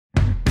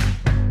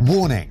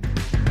Warning: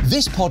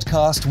 this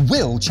podcast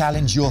will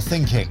challenge your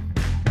thinking.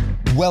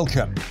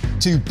 Welcome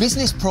to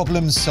Business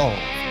Problems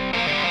Solved.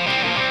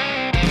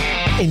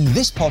 In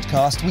this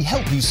podcast, we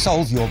help you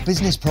solve your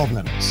business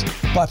problems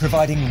by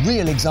providing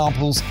real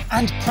examples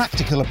and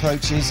practical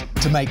approaches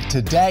to make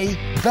today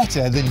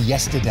better than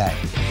yesterday.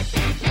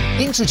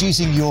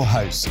 Introducing your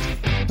host,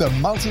 the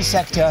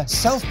multi-sector,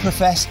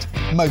 self-professed,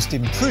 most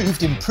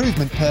improved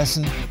improvement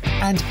person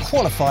and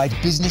qualified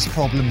business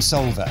problem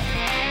solver,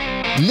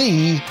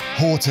 Lee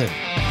Horton.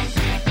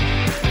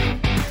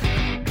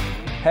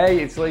 Hey,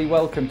 it's Lee.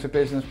 Welcome to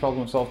Business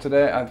Problem Solved.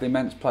 Today I have the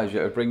immense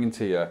pleasure of bringing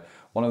to you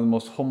one of the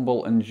most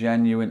humble and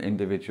genuine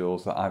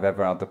individuals that I've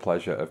ever had the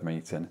pleasure of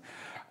meeting.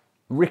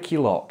 Ricky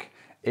Locke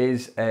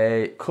is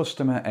a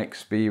customer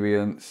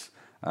experience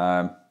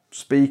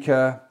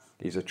speaker,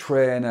 he's a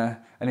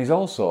trainer, and he's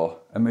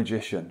also a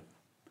magician.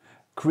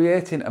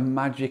 Creating a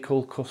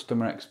magical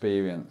customer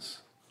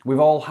experience. We've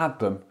all had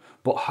them,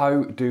 but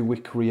how do we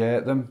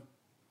create them?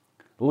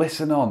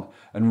 Listen on,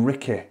 and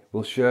Ricky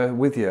will share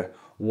with you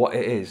what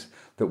it is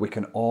that we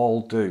can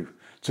all do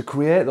to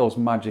create those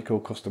magical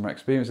customer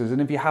experiences. And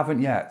if you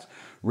haven't yet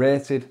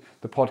rated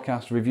the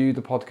podcast, reviewed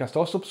the podcast,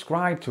 or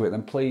subscribed to it,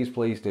 then please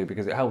do,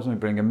 because it helps me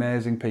bring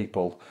amazing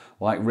people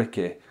like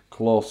Ricky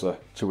closer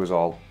to us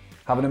all.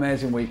 Have an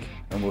amazing week,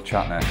 and we'll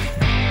chat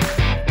next.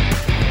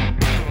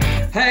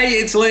 Hey,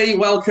 it's Lee.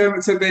 Welcome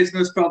to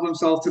Business Problem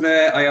Solved.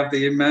 Today I have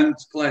the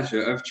immense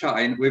pleasure of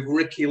chatting with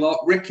Ricky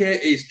Locke. Ricky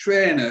is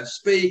trainer,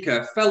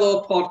 speaker,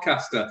 fellow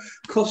podcaster,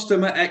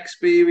 customer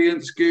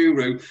experience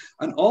guru,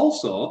 and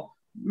also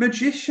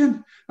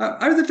magician.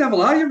 How the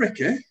devil are you,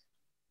 Ricky?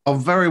 Oh,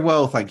 very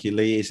well, thank you,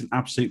 Lee. It's an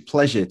absolute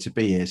pleasure to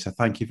be here. So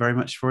thank you very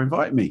much for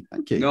inviting me.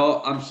 Thank you.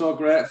 No, I'm so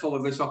grateful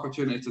of this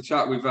opportunity to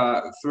chat. We've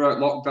throughout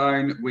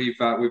lockdown,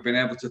 we've been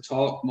able to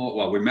talk more.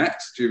 Well, we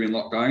met during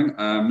lockdown,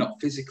 not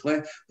physically,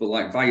 but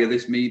like via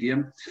this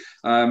medium,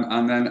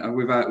 and then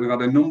we've had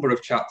a number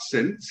of chats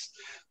since.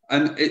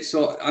 And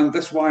and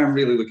that's why I'm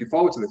really looking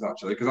forward to this,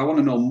 actually, because I want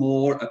to know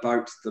more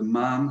about the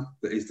man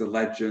that is the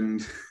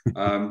legend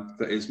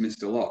that is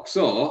Mr. Locke.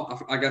 So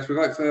I guess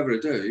without further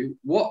ado,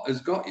 what has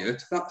got you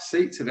to that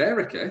seat today,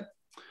 Ricky?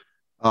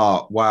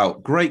 Oh, wow.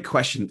 Great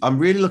question. I'm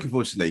really looking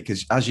forward to it,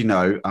 because as you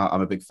know,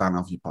 I'm a big fan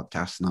of your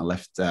podcast, and I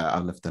left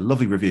a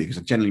lovely review, because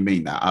I generally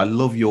mean that. I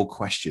love your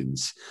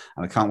questions,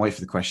 and I can't wait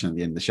for the question at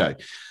the end of the show.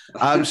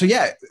 So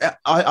yeah,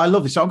 I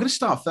love this. So I'm going to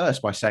start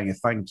first by saying a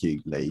thank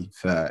you, Lee,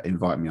 for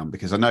inviting me on,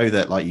 because I know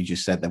that, like you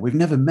just said, that we've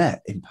never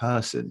met in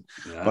person,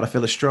 but I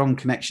feel a strong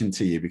connection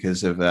to you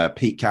because of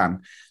Pete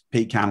Can.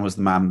 Pete Can was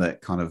the man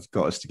that kind of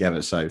got us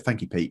together. So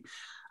thank you, Pete.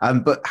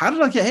 But how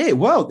did I get here?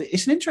 Well,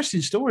 it's an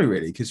interesting story,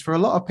 really, because for a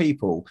lot of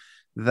people,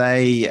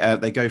 they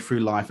go through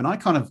life, and I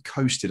kind of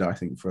coasted, I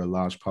think, for a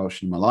large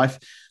portion of my life.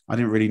 I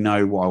didn't really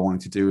know what I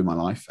wanted to do in my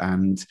life,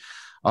 and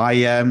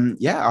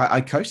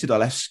I coasted. I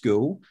left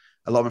school.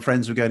 A lot of my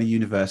friends were going to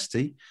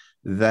university.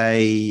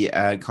 They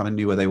kind of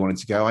knew where they wanted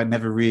to go. I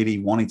never really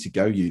wanted to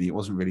go uni. It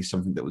wasn't really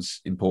something that was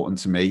important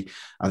to me.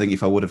 I think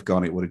if I would have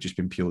gone, it would have just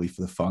been purely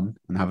for the fun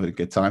and having a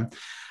good time.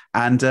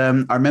 And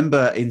I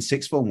remember in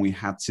sixth form, we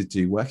had to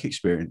do work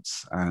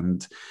experience.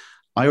 And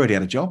I already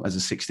had a job as a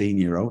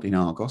 16-year-old in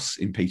Argos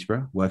in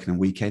Peterborough, working on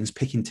weekends,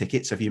 picking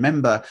tickets. If you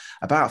remember,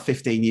 about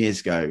 15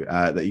 years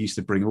ago, they used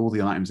to bring all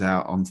the items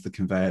out onto the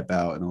conveyor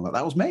belt and all that.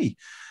 That was me.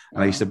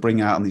 And I used to bring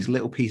out on these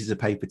little pieces of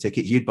paper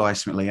tickets. You'd buy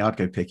something, I'd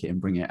go pick it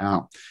and bring it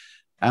out.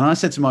 And I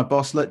said to my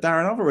boss, look,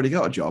 Darren, I've already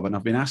got a job, and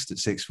I've been asked at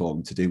sixth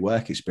form to do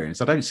work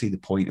experience. I don't see the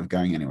point of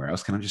going anywhere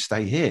else. Can I just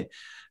stay here?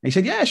 And he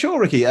said, yeah, sure,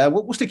 Ricky.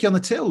 We'll stick you on the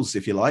tills,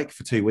 if you like,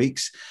 for 2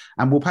 weeks,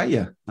 and we'll pay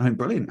you. I went,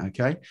 brilliant,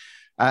 okay.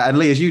 And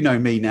Lee, as you know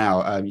me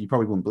now, you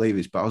probably wouldn't believe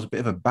this, but I was a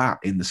bit of a bat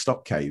in the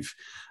stock cave.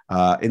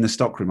 In the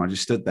stock room, I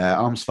just stood there,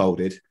 arms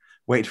folded,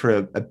 waited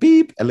for a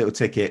beep, a little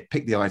ticket,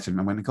 picked the item,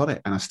 and went and got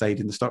it. And I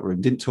stayed in the stock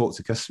room, didn't talk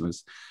to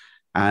customers.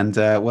 And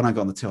when I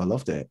got on the till, I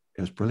loved it.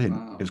 It was brilliant.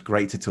 Wow. It was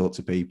great to talk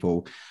to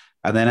people.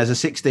 And then as a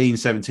 16,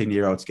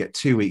 17-year-old to get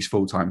 2 weeks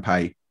full-time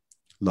pay,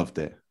 loved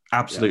it.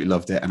 Absolutely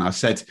loved it. And I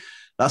said,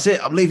 that's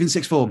it. I'm leaving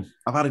sixth form.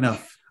 I've had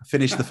enough. I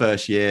finished the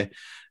first year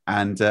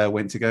and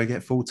went to go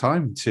get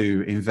full-time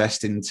to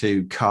invest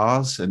into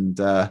cars and,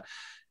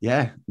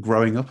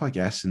 growing up, I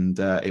guess. And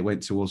it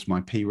went towards my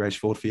P-Reg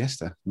Ford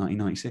Fiesta,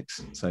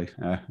 1996. So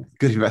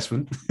good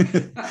investment.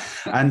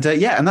 And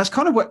and that's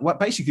kind of what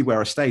basically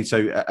where I stayed.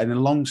 So in a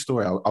long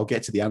story, I'll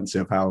get to the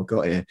answer of how I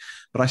got here.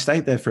 But I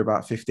stayed there for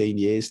about 15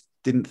 years.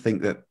 Didn't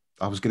think that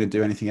I was going to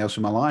do anything else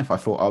in my life. I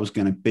thought I was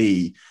going to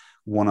be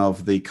one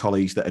of the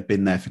colleagues that had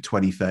been there for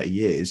 20, 30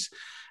 years,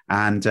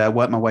 and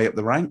worked my way up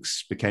the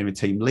ranks, became a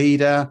team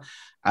leader.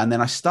 And then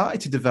I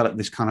started to develop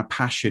this kind of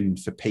passion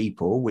for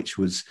people, which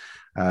was,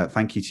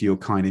 thank you to your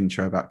kind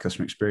intro about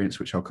customer experience,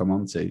 which I'll come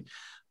on to.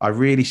 I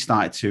really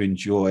started to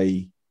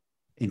enjoy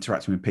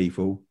interacting with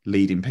people,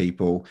 leading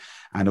people,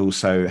 and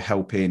also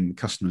helping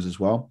customers as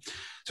well.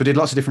 So I did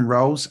lots of different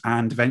roles,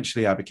 and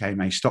eventually I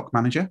became a stock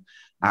manager.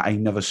 at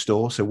another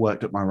store. So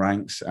worked up my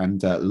ranks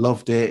and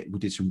loved it. We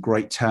did some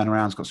great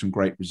turnarounds, got some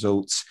great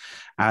results,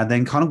 and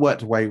then kind of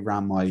worked away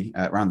around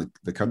around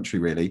the country,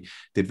 really.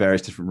 Did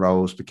various different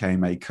roles,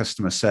 became a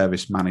customer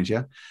service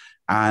manager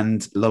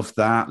and loved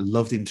that.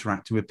 Loved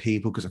interacting with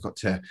people because I got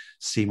to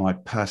see my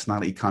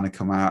personality kind of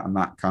come out and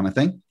that kind of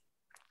thing.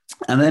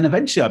 And then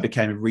eventually I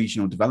became a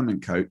regional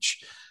development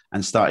coach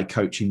and started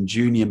coaching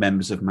junior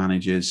members of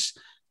managers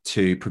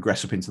to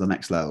progress up into the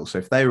next level. So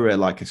if they were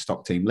like a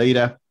stock team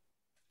leader,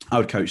 I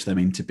would coach them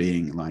into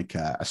being like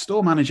a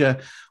store manager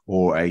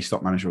or a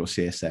stock manager or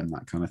CSM,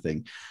 that kind of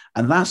thing.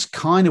 And that's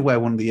kind of where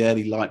one of the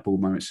early light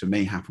bulb moments for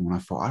me happened, when I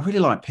thought, I really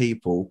like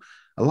people.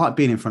 I like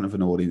being in front of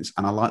an audience,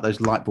 and I like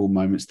those light bulb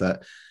moments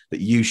that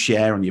you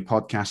share on your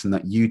podcast and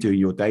that you do in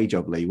your day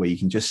job, Lee, where you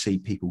can just see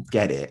people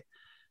get it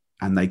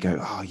and they go,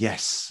 oh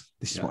yes,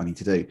 this is what I need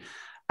to do.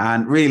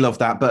 And really love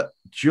that. But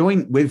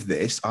joined with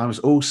this, I was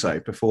also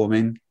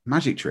performing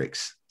magic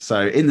tricks.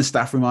 So in the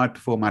staff room, I'd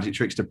perform magic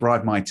tricks to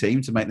bribe my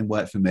team to make them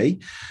work for me.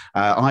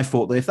 I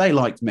thought that if they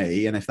liked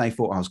me and if they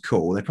thought I was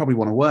cool, they probably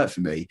want to work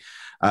for me,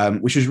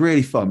 which was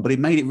really fun. But it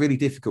made it really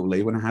difficult,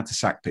 Lee, when I had to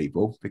sack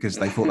people because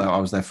they thought that I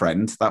was their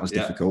friend. That was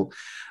difficult.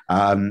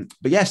 But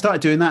yeah,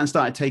 started doing that and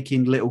started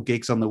taking little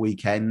gigs on the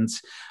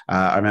weekends.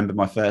 I remember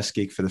my first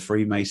gig for the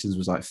Freemasons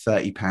was like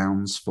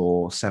 £30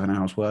 for 7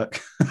 hours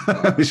work,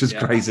 which was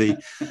crazy.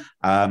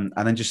 And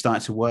then just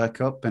started to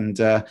work up. And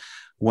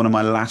one of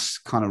my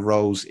last kind of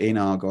roles in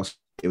Argos,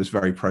 it was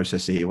very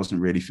processy. It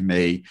wasn't really for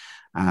me,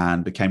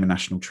 and became a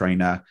national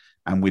trainer.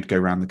 And we'd go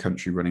around the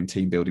country running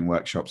team building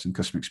workshops and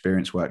customer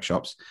experience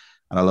workshops.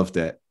 And I loved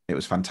it. It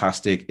was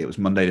fantastic. It was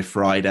Monday to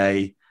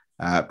Friday.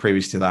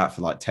 Previous to that,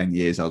 for like 10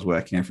 years, I was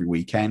working every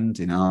weekend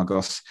in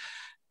Argos.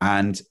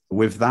 And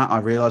with that,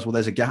 I realized, well,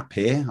 there's a gap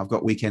here. I've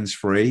got weekends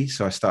free.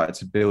 So I started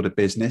to build a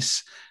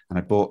business, and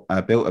I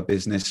built a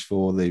business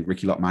for the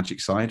Ricky Lock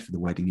Magic side for the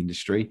wedding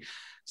industry.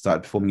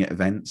 Started performing at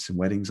events and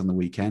weddings on the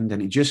weekend.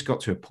 And it just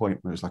got to a point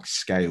where it was like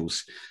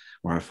scales,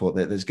 where I thought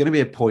that there's going to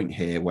be a point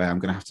here where I'm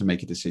going to have to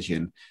make a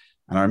decision.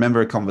 And I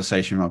remember a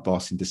conversation with my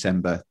boss in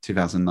December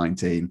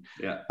 2019.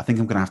 I think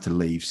I'm going to have to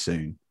leave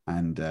soon.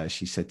 And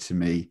she said to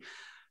me,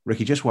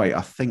 Ricky, just wait.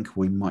 I think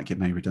we might get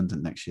made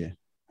redundant next year.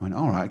 I went,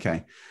 all right,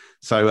 okay.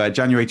 So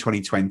January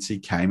 2020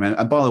 came.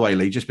 And by the way,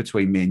 Lee, just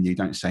between me and you,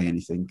 don't say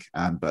anything.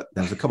 But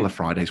there was a couple of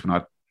Fridays when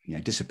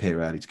I'd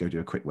disappear early to go do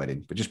a quick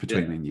wedding. But just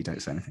between me and you,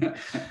 don't say anything.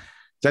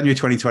 January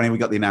 2020, we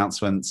got the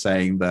announcement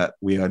saying that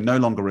we are no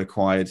longer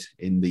required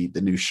in the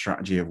new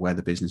strategy of where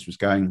the business was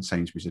going.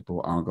 Sainsbury's had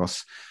bought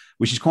Argos,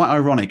 which is quite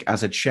ironic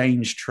as a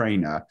change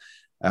trainer.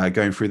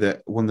 Going through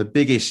one of the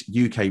biggest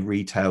UK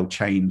retail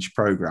change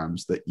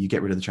programs, that you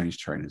get rid of the change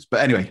trainers.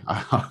 But anyway,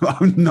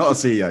 I'm not a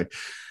CEO.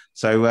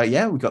 So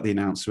we got the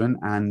announcement,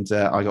 and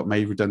I got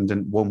made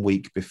redundant 1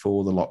 week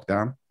before the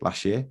lockdown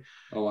last year.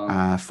 Oh,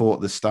 wow.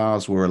 Thought the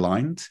stars were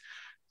aligned.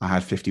 I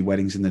had 50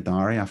 weddings in the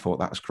diary. I thought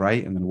that was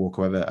great. I'm going to walk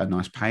away with a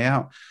nice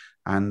payout.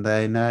 And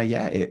then,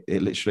 it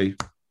literally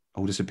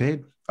all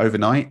disappeared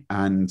overnight.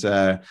 And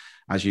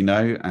as you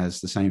know, as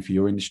the same for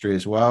your industry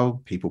as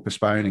well, people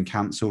postponed and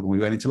cancelled, and we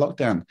went into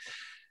lockdown.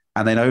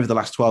 And then over the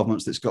last 12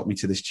 months, that's got me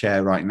to this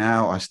chair right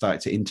now. I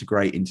started to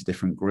integrate into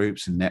different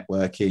groups and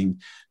networking,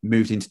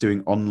 moved into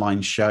doing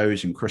online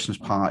shows and Christmas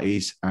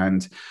parties.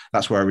 And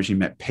that's where I originally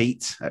met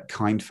Pete at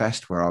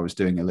Kindfest, where I was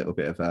doing a little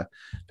bit of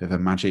a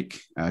magic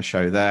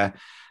show there.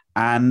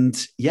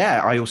 And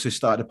I also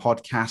started a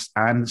podcast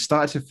and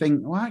started to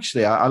think, well,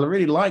 actually, I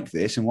really like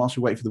this. And whilst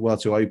we wait for the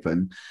world to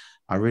open,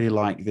 I really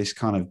like this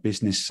kind of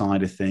business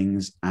side of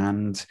things.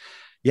 And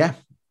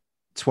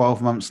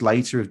 12 months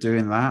later of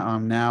doing that,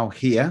 I'm now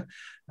here.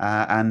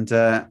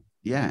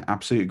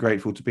 Absolutely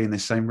grateful to be in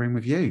this same room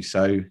with you.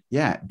 So,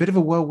 a bit of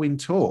a whirlwind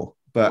tour.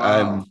 But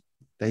wow.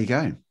 There you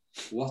go.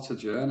 What a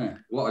journey.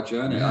 What a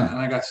journey. Yeah. And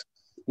I guess,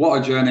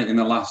 what a journey in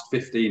the last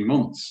 15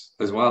 months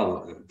as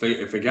well,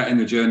 forgetting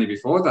the journey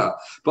before that.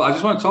 But I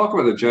just want to talk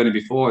about the journey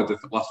before the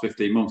last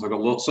 15 months. I've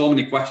got so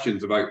many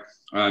questions about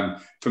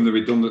from the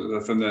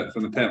redundant, from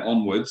the payment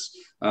onwards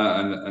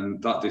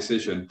and that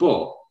decision.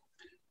 But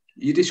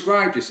you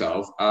described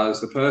yourself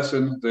as the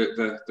person,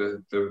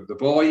 the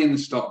boy in the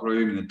stock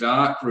room, in the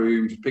dark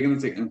room, just picking the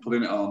thing and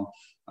putting it on.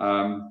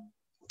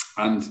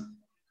 And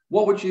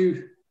what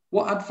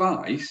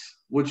advice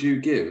would you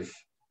give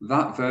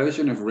that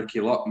version of Ricky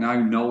Lock now,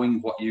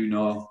 knowing what you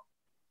know?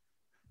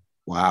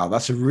 Wow,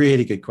 that's a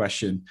really good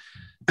question.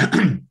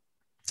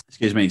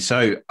 Excuse me.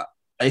 So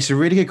it's a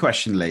really good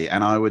question, Lee.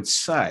 And I would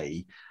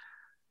say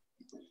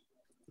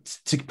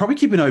to probably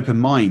keep an open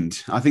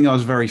mind. I think I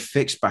was very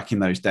fixed back in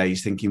those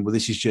days, thinking, well,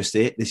 this is just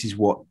it. This is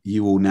what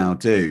you will now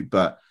do.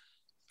 But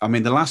I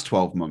mean, the last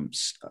 12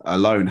 months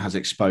alone has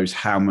exposed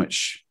how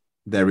much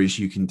there is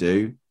you can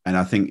do. And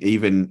I think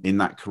even in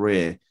that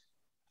career,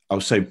 I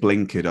was so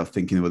blinkered of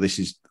thinking, well, this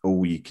is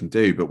all you can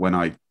do. But when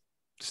I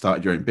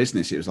started your own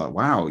business, it was like,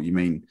 wow, you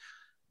mean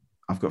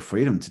I've got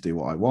freedom to do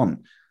what I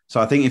want. So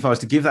I think if I was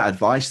to give that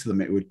advice to them,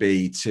 it would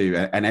be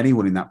and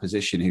anyone in that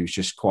position who's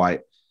just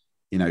quite,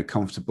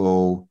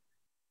 comfortable,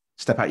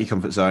 step out your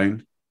comfort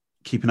zone,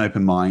 keep an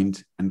open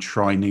mind and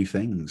try new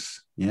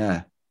things.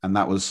 Yeah. And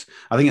that was,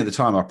 I think at the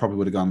time I probably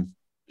would have gone,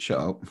 shut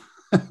up.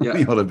 What are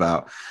you all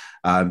about?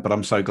 But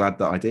I'm so glad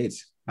that I did.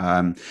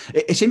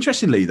 It's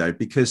interestingly though,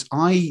 because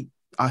I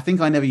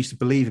think I never used to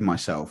believe in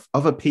myself.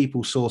 Other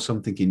people saw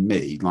something in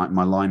me, like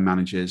my line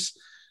managers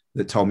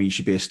that told me you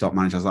should be a stock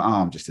manager. I was like,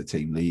 oh, I'm just a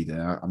team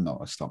leader. I'm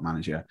not a stock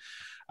manager.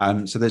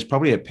 So there's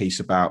probably a piece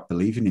about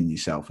believing in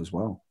yourself as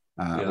well,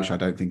 which I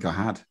don't think I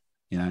had,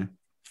 you know.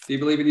 Do you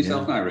believe in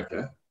yourself now,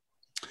 Ricky?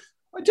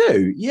 I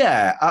do,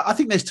 yeah. I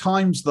think there's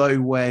times though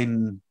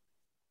when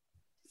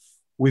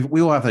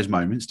we all have those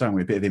moments, don't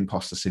we? A bit of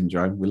imposter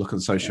syndrome. We look on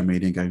social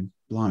media and go,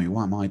 blimey,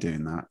 why am I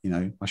doing that? You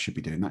know, I should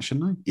be doing that,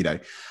 shouldn't I? You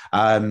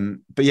know,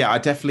 but yeah, I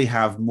definitely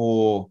have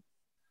more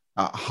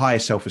higher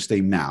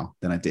self-esteem now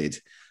than I did.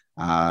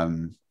 But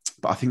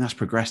I think that's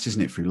progressed,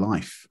 isn't it, through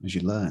life as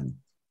you learn.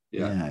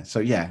 Yeah. So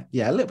yeah,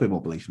 a little bit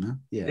more belief now.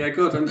 Yeah,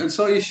 good. And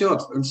so you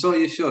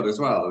should, as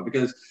well,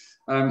 because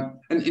and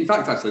in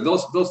fact, actually,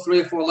 those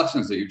 3 or 4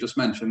 lessons that you've just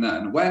mentioned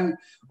then, when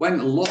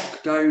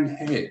lockdown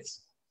hit,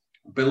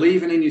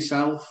 believing in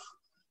yourself,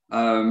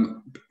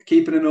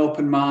 keeping an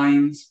open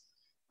mind,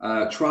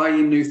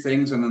 trying new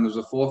things, and then there's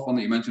a 4th one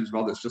that you mentioned as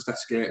well that's just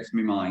escaped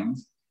my mind.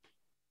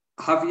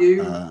 Have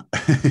you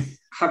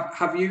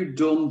have you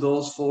done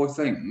those 4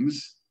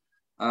 things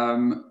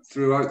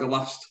throughout the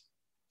last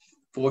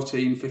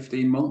 14,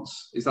 15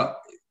 months? Is that?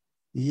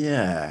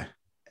 Yeah,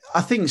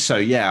 I think so.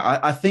 Yeah,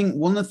 I think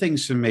one of the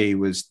things for me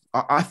was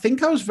I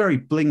think I was very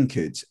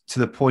blinkered to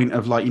the point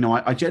of like, you know,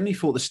 I generally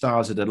thought the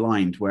stars had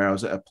aligned where I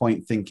was at a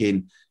point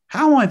thinking,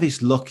 how am I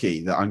this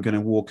lucky that I'm going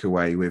to walk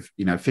away with,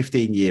 you know,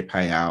 15-year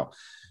payout?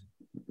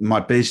 My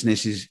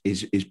business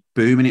is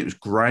booming. It was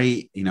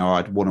great. You know,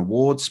 I'd won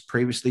awards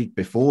previously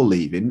before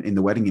leaving in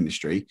the wedding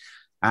industry.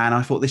 And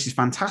I thought, this is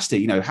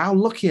fantastic. You know, how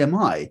lucky am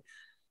I?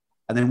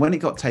 And then when it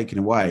got taken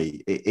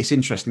away, it's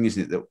interesting,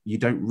 isn't it, that you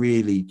don't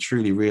really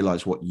truly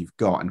realize what you've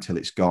got until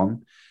it's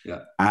gone. Yeah.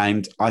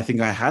 And I think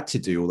I had to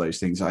do all those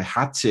things. I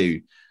had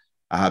to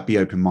be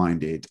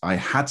open-minded. I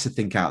had to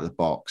think out of the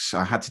box.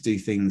 I had to do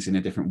things in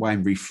a different way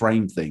and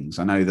reframe things.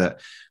 I know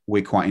that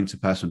we're quite into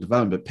personal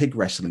development, but Pig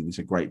Wrestling is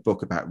a great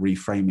book about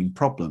reframing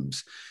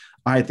problems.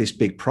 I had this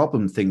big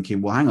problem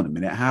thinking, well, hang on a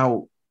minute,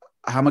 how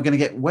am I going to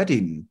get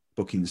wedding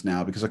bookings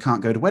now because I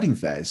can't go to wedding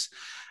fairs?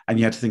 And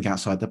you had to think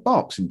outside the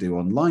box and do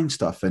online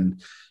stuff.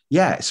 And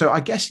yeah, so I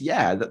guess,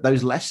 yeah, that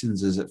those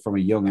lessons is that from a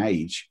young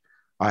age,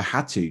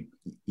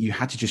 you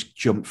had to just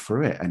jump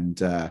through it and,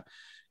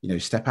 you know,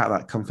 step out of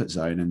that comfort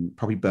zone and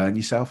probably burn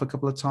yourself a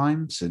couple of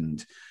times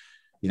and,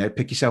 you know,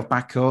 pick yourself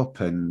back up.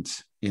 And,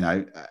 you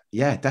know,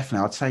 yeah,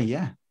 definitely. I'd say,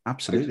 yeah,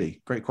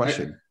 absolutely. Great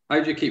question.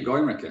 How do you keep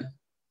going, Ricky?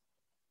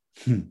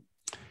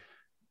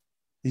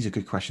 These are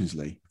good questions,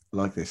 Lee. I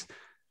like this.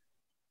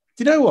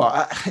 Do you know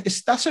what?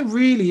 That's a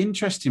really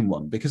interesting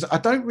one because I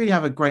don't really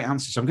have a great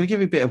answer. So I'm going to give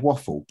you a bit of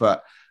waffle,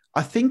 but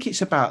I think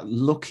it's about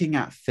looking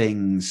at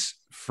things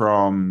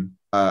from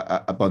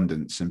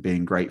abundance and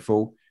being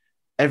grateful.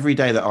 Every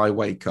day that I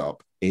wake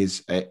up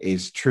is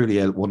truly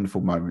a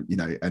wonderful moment, you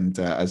know. And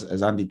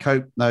as Andy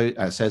Cope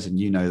says, and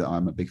you know that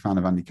I'm a big fan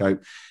of Andy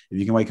Cope, if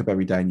you can wake up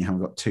every day and you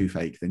haven't got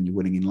toothache, then you're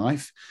winning in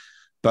life.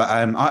 But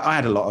I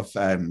had a lot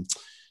of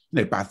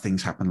you know, bad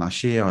things happened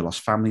last year. I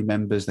lost family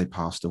members, they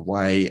passed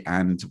away.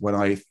 And when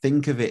I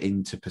think of it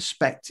into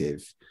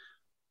perspective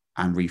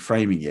and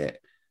reframing it,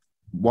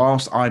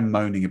 whilst I'm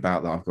moaning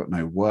about that I've got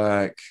no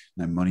work,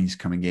 no money's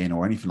coming in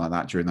or anything like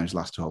that during those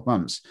last 12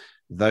 months,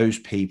 those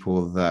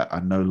people that are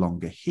no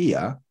longer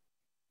here,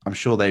 I'm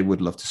sure they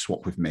would love to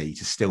swap with me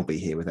to still be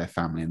here with their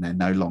family. And they're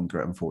no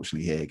longer,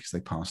 unfortunately, here because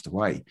they passed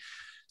away.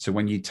 So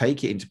when you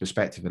take it into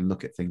perspective and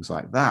look at things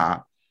like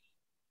that,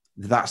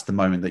 that's the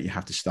moment that you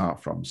have to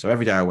start from. So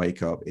every day I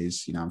wake up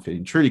is, you know, I'm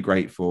feeling truly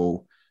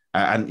grateful.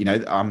 And, you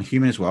know, I'm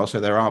human as well. So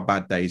there are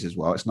bad days as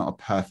well. It's not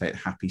a perfect,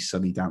 happy,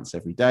 sunny dance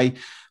every day,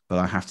 but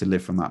I have to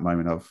live from that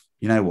moment of,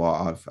 you know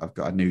what, I've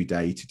got a new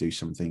day to do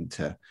something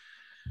to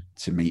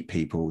meet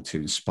people, to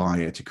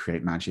inspire, to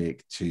create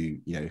magic, to, you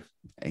know,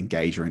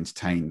 engage or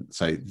entertain.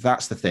 So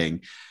that's the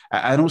thing.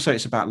 And also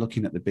it's about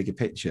looking at the bigger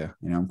picture.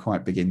 You know, I'm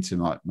quite big into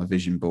my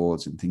vision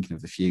boards and thinking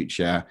of the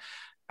future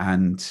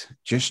and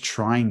just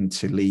trying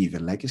to leave a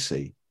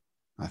legacy.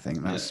 I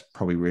think that's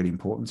probably really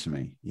important to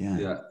me.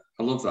 Yeah.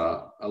 I love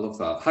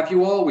that. Have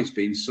you always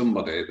been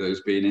somebody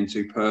that's been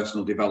into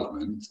personal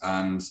development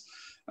and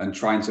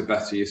trying to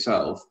better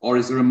yourself? Or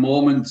is there a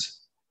moment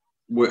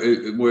where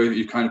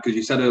you kind of, because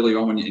you said earlier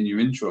on in your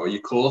intro,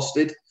 you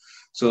coasted.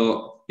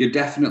 So you're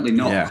definitely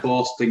not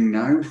coasting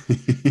now.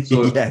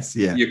 So yes,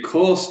 yeah. You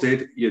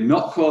coasted, you're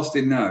not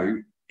coasting now.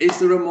 Is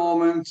there a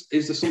moment,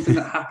 is there something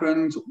that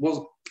happened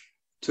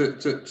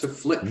to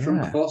flip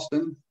from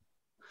coasting?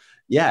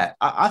 Yeah,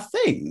 I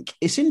think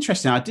it's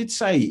interesting. I did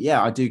say,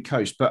 I do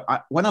coach, but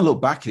when I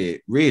look back at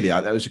it, really,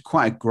 there was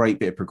quite a great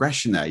bit of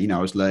progression there. You know,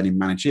 I was learning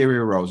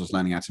managerial roles, I was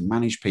learning how to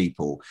manage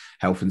people,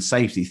 health and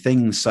safety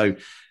things. So,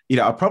 you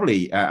know, I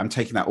probably, I'm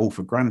taking that all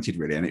for granted,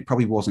 really, and it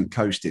probably wasn't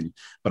coasting,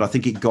 but I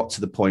think it got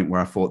to the point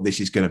where I thought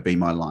this is going to be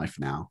my life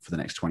now for the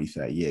next 20,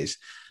 30 years.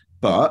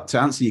 But to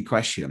answer your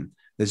question,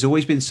 there's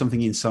always been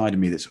something inside of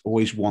me that's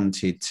always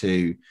wanted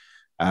to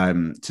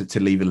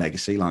leave a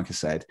legacy, like I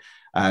said.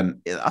 I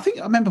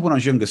remember when I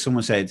was younger,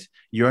 someone said,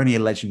 "You're only a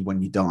legend when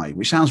you die,"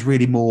 which sounds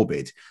really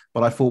morbid.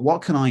 But I thought,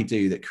 what can I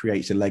do that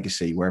creates a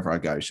legacy wherever I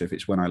go? So if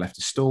it's when I left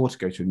a store to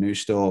go to a new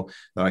store,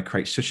 that I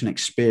create such an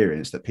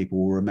experience that people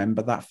will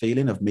remember that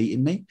feeling of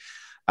meeting me.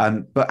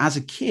 But as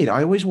a kid,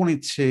 I always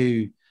wanted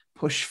to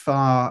push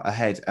far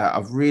ahead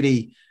of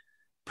really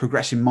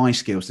progressing my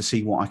skills to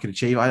see what I could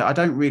achieve. I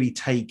don't really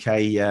take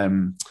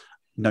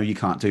no, you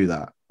can't do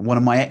that. One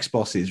of my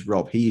ex-bosses,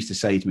 Rob, he used to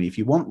say to me, if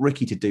you want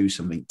Ricky to do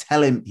something,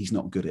 tell him he's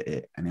not good at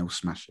it and he'll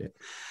smash it.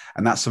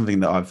 And that's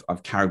something that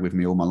I've carried with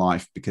me all my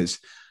life, because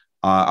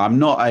I'm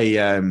not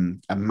a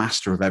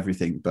master of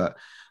everything, but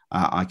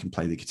I can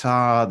play the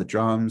guitar, the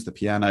drums, the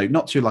piano,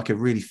 not to like a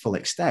really full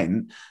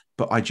extent,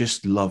 but I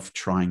just love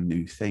trying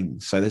new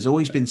things. So there's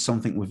always been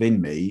something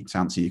within me, to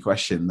answer your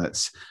question,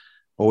 that's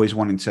always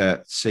wanting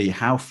to see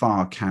how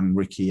far can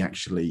Ricky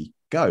actually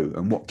go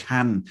and what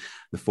can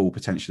the full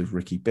potential of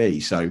Ricky be.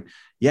 So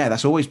yeah,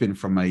 that's always been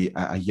from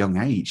a young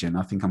age, and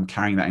I think I'm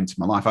carrying that into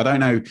my life. I don't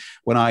know,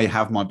 when I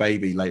have my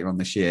baby later on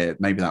this year,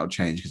 maybe that'll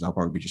change, because I'll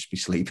probably just be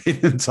sleeping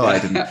and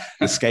tired, and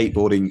the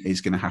skateboarding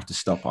is going to have to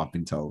stop, I've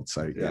been told.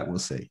 So yeah, we'll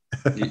see.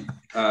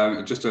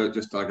 Just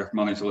I guess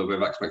manage a little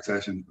bit of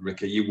expectation,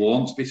 Ricky. You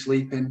won't be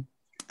sleeping.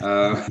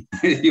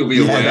 You'll be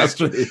awake. That's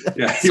true.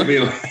 Yeah,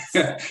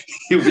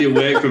 you'll be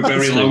awake for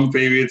very long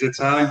periods of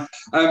time.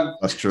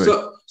 That's true.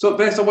 So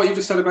based on what you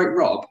just said about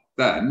Rob,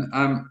 then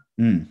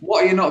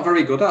what are you not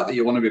very good at that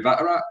you want to be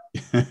better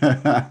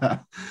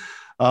at?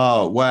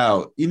 Oh,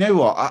 well, you know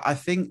what? I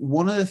think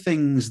one of the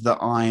things that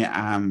I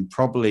am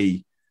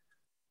probably,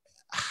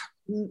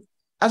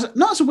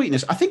 not as a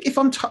weakness, I think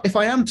if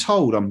I am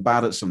told I'm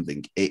bad at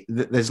something,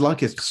 there's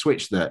like a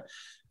switch that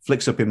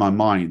flicks up in my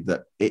mind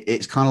that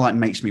it's kind of like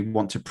makes me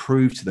want to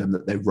prove to them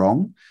that they're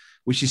wrong,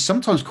 which is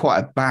sometimes quite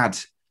a bad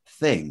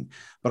thing.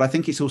 But I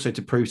think it's also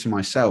to prove to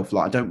myself,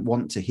 like, I don't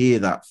want to hear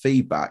that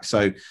feedback.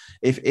 So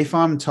if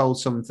I'm told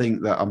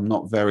something that I'm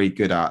not very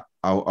good at,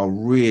 I'll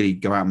really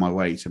go out of my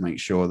way to make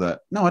sure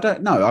that, no, I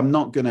don't know, I'm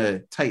not going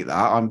to take that.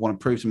 I want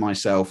to prove to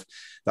myself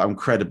that I'm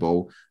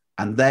credible.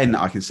 And then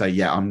I can say,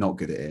 yeah, I'm not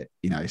good at it,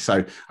 you know.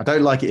 So I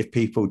don't like it if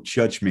people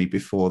judge me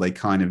before they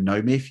kind of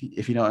know me,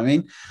 if you know what I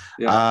mean.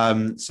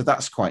 Yeah. So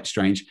that's quite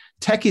strange.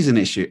 Tech is an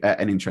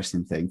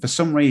interesting thing. For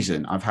some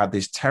reason, I've had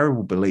this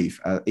terrible belief,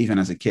 even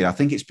as a kid. I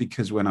think it's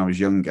because when I was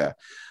younger,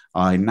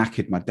 I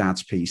knackered my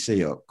dad's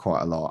PC up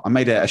quite a lot. I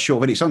made a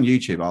short video. It's on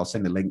YouTube. I'll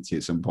send a link to you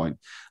at some point.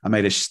 I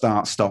made a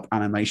start-stop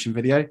animation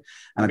video,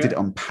 and I did it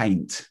on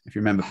Paint, if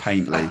you remember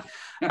Paint, Lee.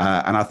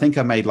 And I think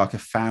I made like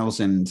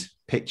 1,000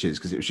 pictures,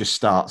 because it was just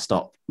start,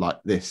 stop like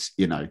this,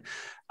 you know.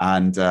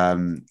 And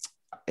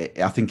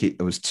I think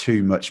it was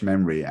too much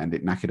memory and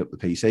it knackered up the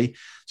PC.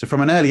 So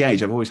from an early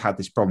age, I've always had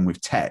this problem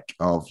with tech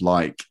of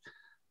like,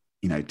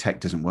 you know, tech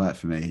doesn't work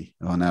for me.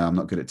 Oh no, I'm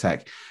not good at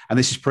tech. And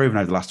this is proven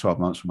over the last 12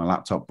 months when my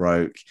laptop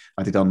broke.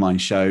 I did online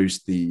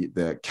shows.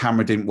 The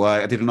camera didn't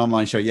work. I did an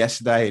online show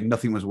yesterday and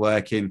nothing was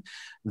working.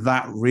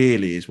 That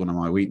really is one of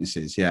my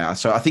weaknesses. Yeah.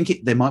 So I think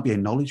there might be a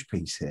knowledge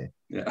piece here.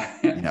 Yeah.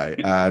 You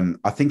know,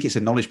 I think it's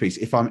a knowledge piece.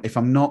 If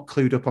I'm not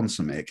clued up on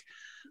something,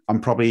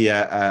 I'm probably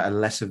a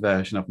lesser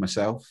version of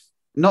myself.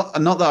 Not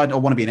that I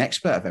don't want to be an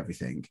expert of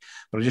everything,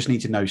 but I just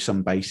need to know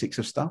some basics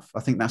of stuff.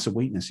 I think that's a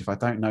weakness. If I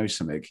don't know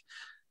something,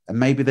 and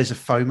maybe there's a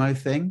FOMO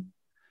thing.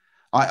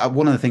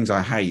 One of the things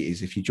I hate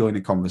is if you join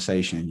a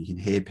conversation and you can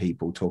hear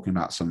people talking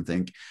about something,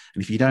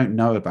 and if you don't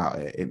know about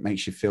it, it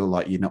makes you feel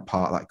like you're not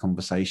part of that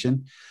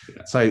conversation.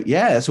 Yeah. So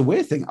yeah, it's a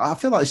weird thing. I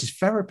feel like this is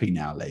therapy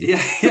now, Lee. Yeah.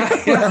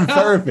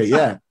 Therapy.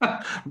 Yeah,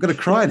 I'm going to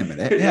cry in a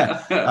minute.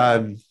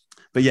 Yeah.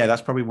 But yeah,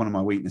 that's probably one of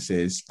my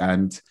weaknesses,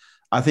 and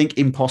I think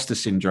imposter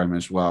syndrome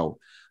as well.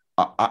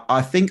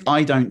 I think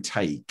I don't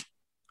take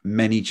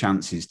many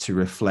chances to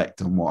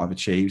reflect on what I've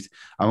achieved.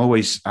 I'm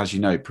always, as you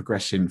know,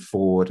 progressing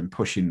forward and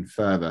pushing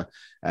further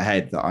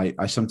ahead, that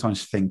I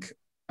sometimes think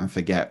and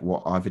forget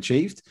what I've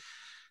achieved.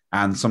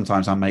 And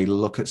sometimes I may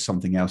look at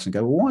something else and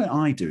go, well, why am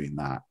I doing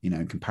that? You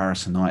know,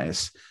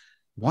 comparisonitis.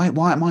 Why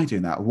am I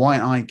doing that? Why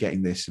am I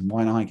getting this? And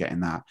why am I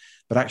getting that?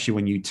 But actually,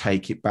 when you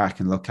take it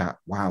back and look at,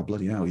 wow,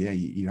 bloody hell, yeah,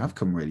 you have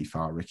come really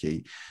far,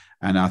 Ricky.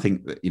 And I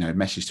think that, you know,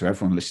 message to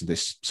everyone listening to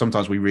this,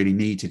 sometimes we really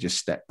need to just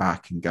step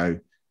back and go,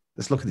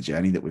 let's look at the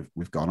journey that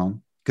we've gone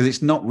on, because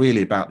it's not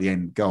really about the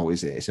end goal,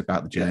 is it? It's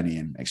about the journey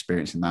and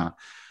experiencing that.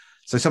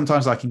 So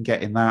sometimes I can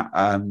get in that.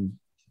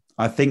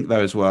 I think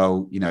though as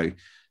well, you know,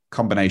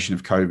 combination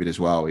of COVID as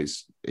well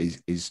is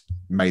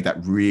made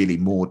that really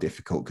more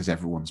difficult, because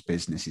everyone's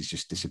business has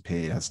just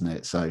disappeared, hasn't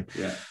it? So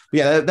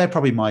yeah, they're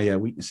probably my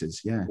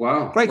weaknesses. Yeah.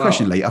 Wow. Great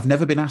question, Lee. I've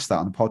never been asked that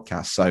on a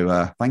podcast.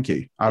 So thank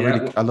you.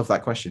 I love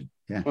that question.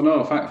 Yeah. Well,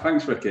 no,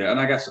 thanks, Ricky. And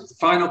I guess the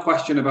final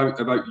question about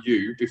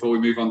you before we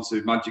move on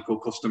to magical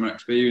customer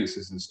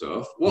experiences and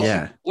stuff.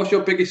 What's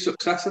your biggest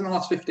success in the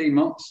last 15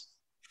 months?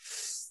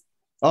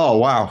 Oh,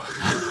 wow.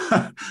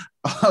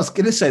 I was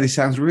going to say this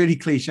sounds really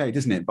cliche,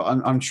 doesn't it?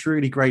 But I'm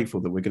truly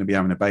grateful that we're going to be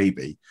having a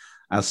baby.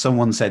 As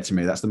someone said to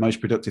me, that's the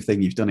most productive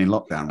thing you've done in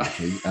lockdown,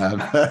 Ricky.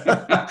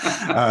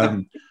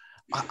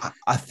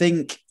 I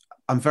think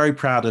I'm very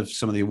proud of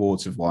some of the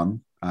awards I've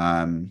won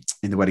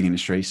in the wedding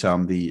industry. So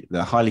I'm the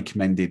highly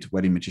commended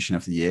Wedding Magician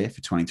of the Year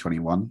for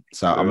 2021.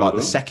 So I'm like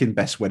the second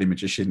best wedding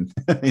magician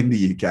in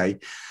the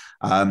UK.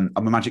 I'm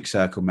a Magic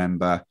Circle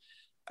member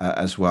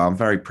as well. I'm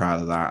very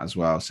proud of that as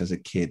well. So as a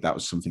kid, that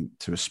was something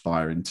to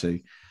aspire into.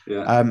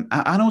 Yeah.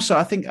 And also,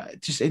 I think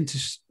just into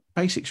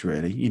basics,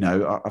 really. You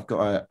know, I've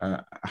got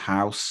a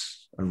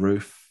house, a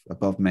roof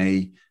above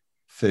me,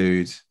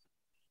 food.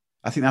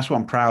 I think that's what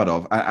I'm proud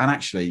of. And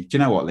actually, do you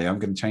know what, Lee? I'm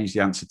going to change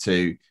the answer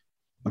to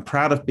I'm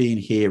proud of being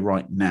here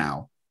right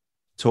now,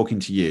 talking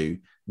to you,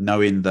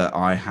 knowing that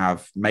I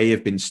may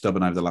have been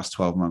stubborn over the last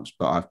 12 months,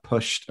 but I've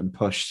pushed and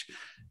pushed,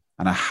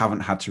 and I haven't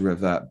had to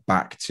revert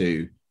back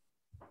to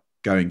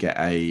go and get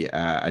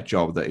a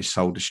job that is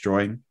soul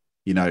destroying.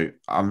 You know,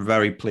 I'm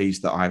very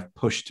pleased that I've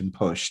pushed and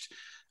pushed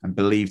and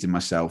believed in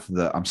myself,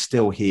 that I'm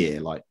still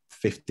here like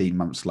 15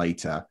 months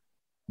later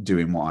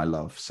doing what I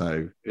love.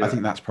 So yeah. I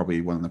think that's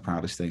probably one of the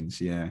proudest things.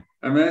 Yeah.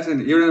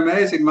 Amazing. You're an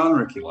amazing man,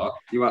 Ricky Lock.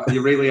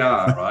 You really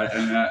are, right?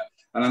 And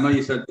I know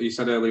you said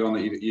earlier on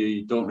that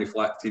you don't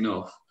reflect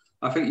enough.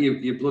 I think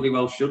you bloody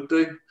well should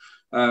do,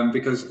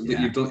 because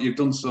you've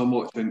done so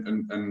much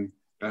and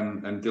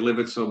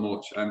delivered so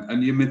much,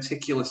 and you're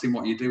meticulous in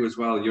what you do as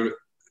well.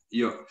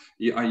 You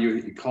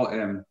call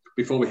it,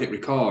 before we hit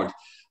record,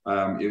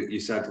 you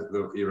said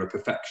that you're a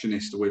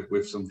perfectionist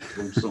with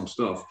some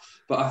stuff,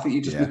 but I think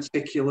you're just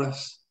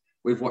meticulous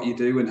with what you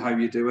do and how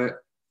you do it.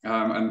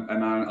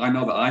 And I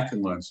know that I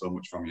can learn so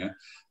much from you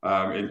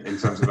in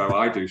terms of how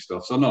I do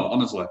stuff. So no,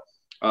 honestly,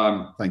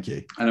 thank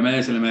you. An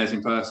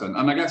amazing person.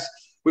 And I guess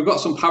we've got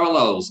some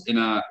parallels in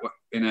our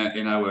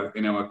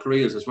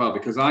careers as well,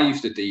 because I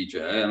used to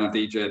DJ and I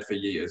DJed for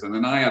years, and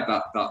then I had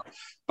that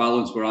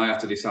balance where I had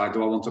to decide,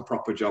 do I want a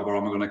proper job or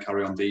am I going to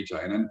carry on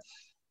DJing?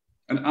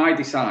 And I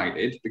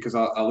decided, because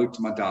I looked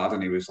at my dad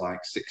and he was like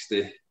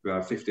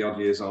 50 odd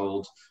years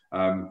old,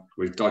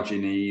 with dodgy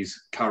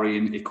knees,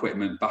 carrying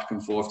equipment back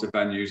and forth to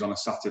venues on a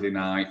Saturday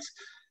night.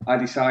 I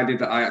decided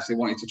that I actually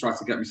wanted to try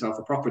to get myself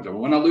a proper job.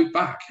 And when I look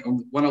back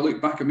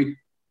at me,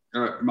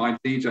 my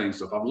DJing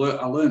stuff,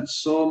 I learned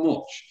so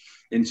much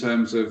in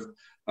terms of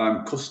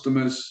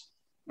customers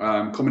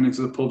coming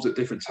into the pubs at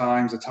different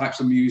times, the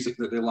types of music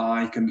that they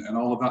like, and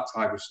all of that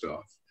type of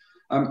stuff.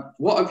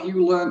 What have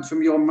you learned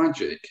from your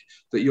magic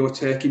that you're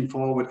taking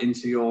forward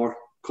into your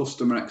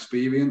customer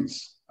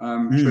experience,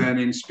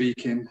 training,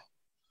 speaking?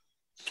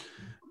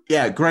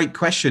 Yeah, great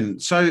question.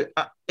 So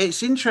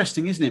it's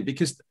interesting, isn't it?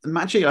 Because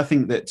magic, I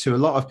think that to a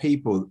lot of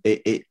people,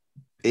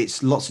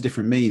 it's lots of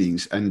different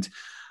meanings. And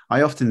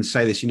I often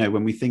say this, you know,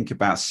 when we think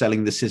about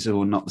selling the sizzle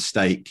or not the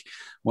steak,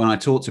 when I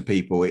talk to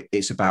people,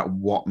 it's about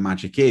what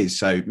magic is.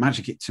 So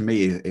magic to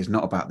me is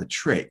not about the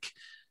trick.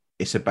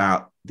 It's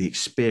about the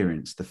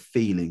experience, the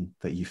feeling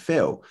that you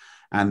feel.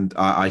 And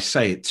I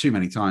say it too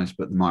many times,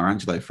 but the Maya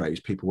Angelou phrase,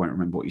 people won't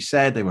remember what you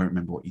said, they won't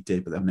remember what you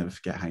did, but they'll never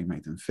forget how you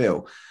made them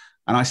feel.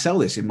 And I sell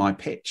this in my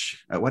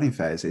pitch at wedding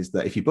fairs, is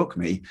that if you book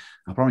me,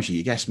 I promise you,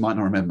 your guests might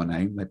not remember my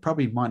name. They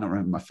probably might not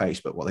remember my face,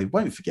 but what they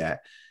won't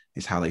forget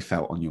is how they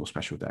felt on your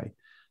special day.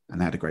 And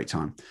they had a great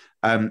time.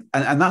 And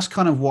that's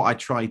kind of what I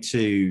try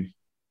to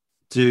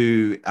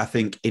do, I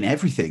think, in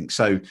everything.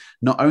 So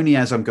not only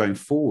as I'm going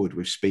forward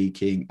with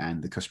speaking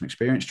and the customer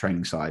experience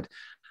training side,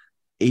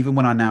 even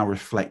when I now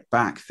reflect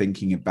back,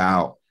 thinking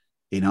about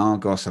in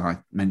Argos, and I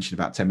mentioned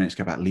about 10 minutes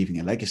ago about leaving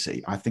a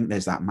legacy, I think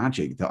there's that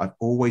magic that I've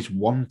always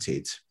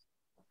wanted.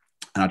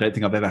 And I don't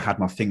think I've ever had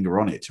my finger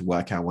on it to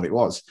work out what it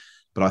was,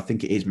 but I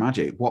think it is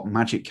magic. What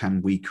magic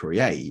can we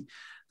create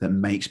that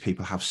makes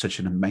people have such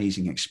an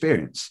amazing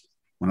experience?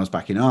 When I was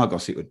back in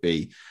Argos, it would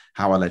be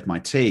how I led my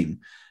team,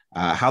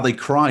 how they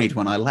cried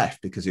when I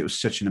left, because it was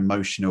such an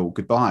emotional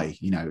goodbye.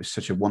 You know, it was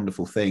such a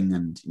wonderful thing,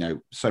 and, you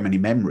know, so many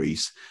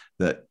memories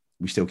that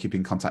we still keep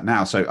in contact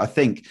now. So I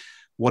think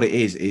what it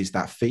is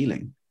that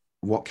feeling.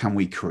 What can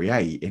we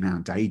create in our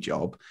day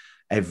job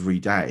every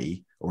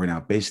day, or in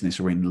our business,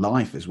 or in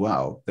life as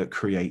well, that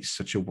creates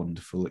such a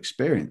wonderful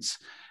experience?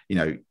 You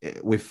know,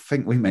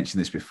 we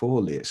mentioned this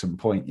before, Lee, at some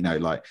point, you know,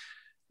 like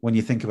when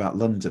you think about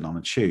London on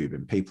a tube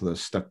and people are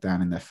stuck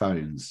down in their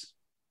phones.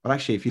 But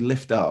actually, if you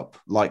lift up,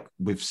 like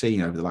we've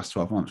seen over the last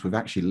 12 months, we've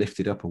actually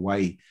lifted up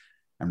away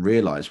and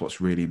realized what's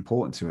really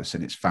important to us,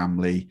 and it's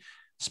family,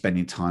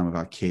 spending time with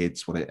our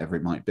kids, whatever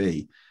it might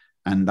be.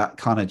 And that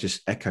kind of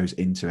just echoes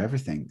into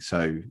everything.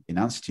 So in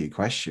answer to your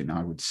question,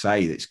 I would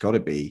say that it's got to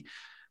be,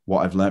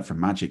 what I've learned from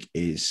magic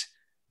is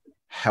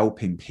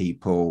helping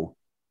people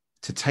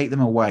to take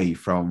them away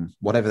from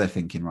whatever they're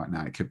thinking right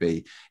now. It could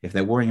be if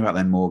they're worrying about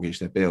their mortgage,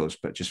 their bills,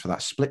 but just for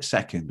that split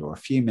second or a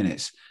few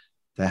minutes,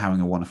 they're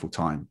having a wonderful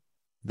time.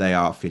 They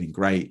are feeling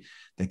great.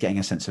 They're getting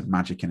a sense of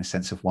magic and a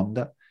sense of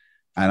wonder.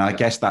 And I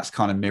guess that's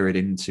kind of mirrored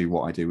into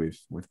what I do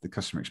with the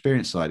customer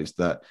experience side, is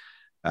that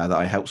that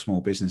I help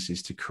small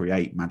businesses to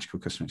create magical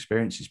customer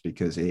experiences,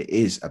 because it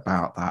is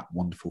about that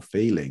wonderful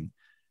feeling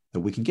that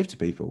we can give to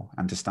people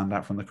and to stand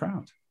out from the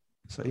crowd.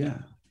 So, yeah.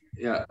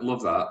 Yeah,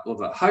 love that. Love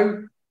that. How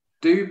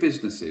do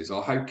businesses,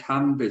 or how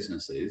can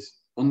businesses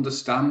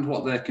understand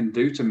what they can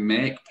do to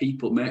make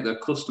their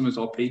customers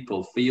or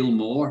people feel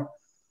more?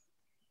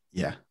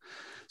 Yeah.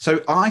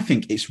 So I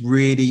think it's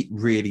really,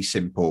 really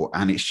simple,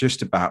 and it's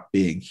just about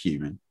being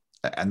human.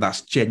 And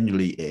that's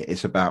genuinely it.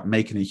 It's about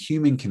making a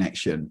human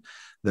connection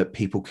that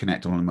people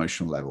connect on an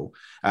emotional level.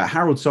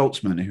 Harold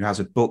Saltzman, who has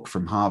a book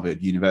from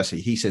Harvard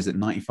University, he says that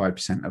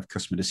 95% of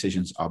customer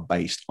decisions are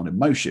based on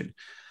emotion.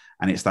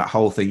 And it's that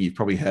whole thing you've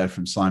probably heard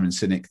from Simon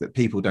Sinek, that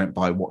people don't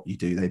buy what you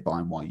do, they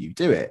buy why you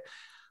do it.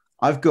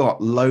 I've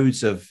got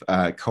loads of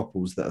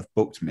couples that have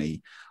booked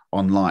me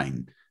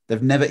online.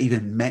 They've never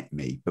even met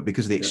me, but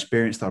because of the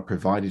experience that I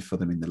provided for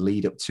them in the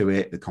lead up to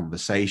it, the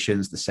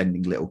conversations, the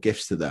sending little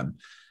gifts to them,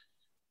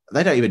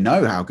 they don't even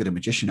know how good a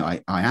magician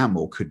I am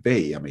or could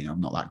be. I mean,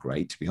 I'm not that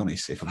great, to be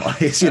honest, if I'm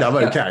honest, I'm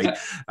okay.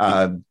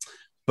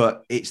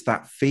 But it's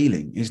that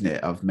feeling, isn't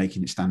it, of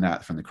making it stand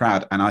out from the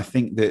crowd. And I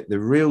think that the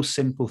real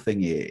simple thing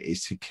here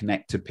is to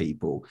connect to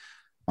people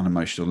on an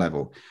emotional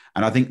level.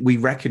 And I think we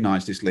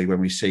recognize this, Lee,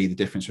 when we see the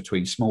difference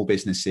between small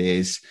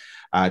businesses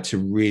to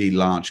really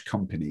large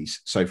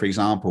companies. So, for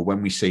example,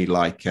 when we see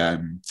like,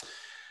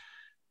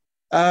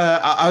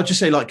 I'll just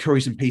say like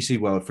Currys and PC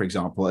World, for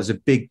example, as a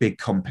big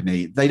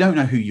company, they don't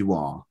know who you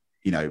are,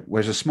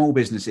 whereas a small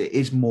business, it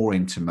is more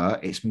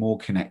intimate, it's more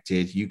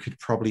connected. You could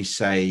probably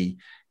say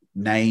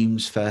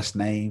names, first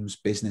names,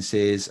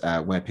 businesses,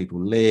 where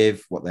people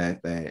live, what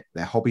their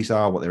hobbies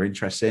are, what they're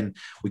interested in.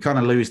 We kind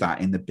of lose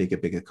that in the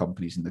bigger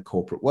companies in the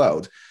corporate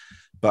world.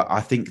 But I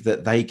think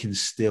that they can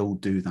still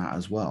do that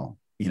as well.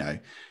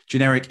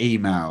 Generic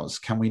emails,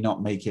 can we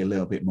not make it a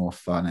little bit more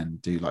fun and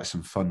do like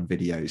some fun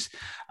videos?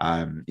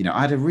 I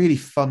had a really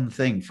fun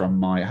thing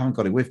from I haven't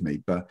got it with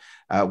me, but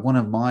one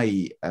of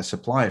my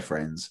supplier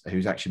friends,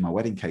 who's actually my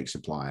wedding cake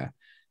supplier,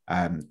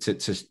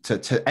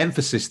 to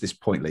emphasize this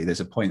point, Lee,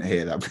 there's a point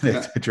here that I'm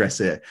going to address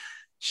here.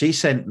 She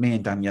sent me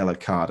and Danielle a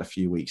card a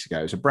few weeks ago.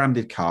 It was a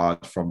branded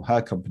card from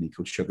her company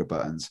called Sugar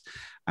Buttons.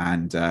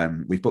 And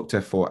we booked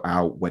her for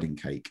our wedding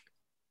cake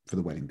for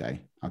the wedding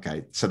day.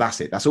 Okay, so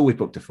that's it. That's all we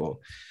booked her for.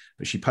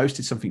 But she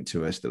posted something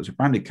to us that was a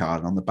branded card,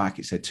 and on the back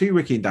it said, "To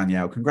Ricky and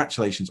Danielle,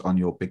 congratulations on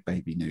your big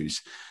baby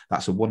news.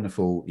 That's a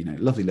wonderful,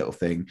 lovely little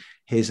thing.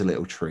 Here's a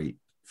little treat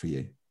for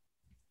you."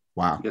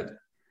 Wow. Yeah.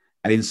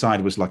 And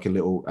inside was like a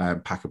little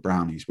pack of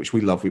brownies, which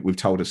we love. We've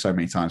told her so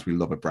many times we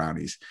love her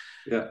brownies.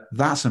 Yeah,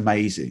 that's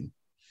amazing.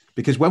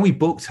 Because when we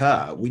booked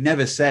her, we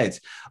never said,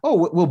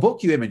 "Oh, we'll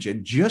book you,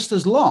 Imogen, just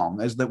as long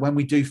as that when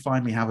we do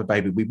finally have a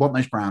baby, we want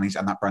those brownies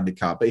and that branded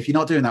card. But if you're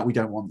not doing that, we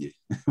don't want you."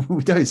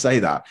 We don't say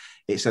that.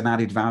 It's an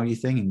added value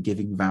thing and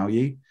giving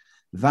value.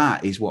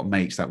 That is what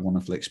makes that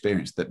wonderful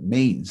experience. That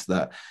means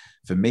that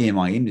for me in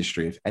my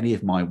industry, if any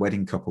of my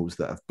wedding couples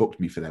that have booked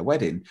me for their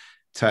wedding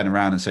turn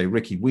around and say,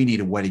 "Ricky, we need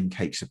a wedding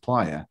cake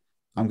supplier,"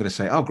 I'm going to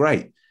say, "Oh,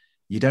 great.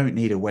 You don't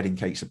need a wedding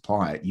cake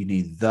supplier. You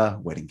need the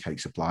wedding cake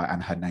supplier,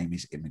 and her name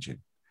is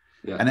Imogen."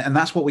 Yeah. And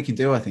that's what we can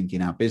do, I think,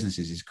 in our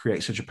businesses, is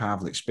create such a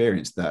powerful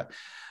experience that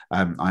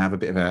I have a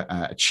bit of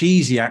a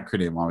cheesy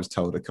acronym I was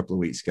told a couple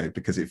of weeks ago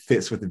because it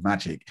fits with the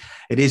magic.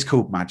 It is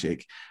called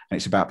magic, and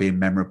it's about being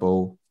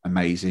memorable,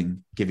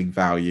 amazing, giving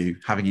value,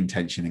 having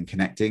intention and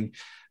connecting.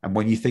 And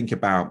when you think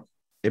about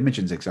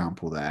Imogen's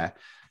example there,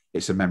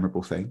 it's a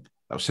memorable thing.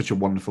 That was such a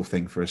wonderful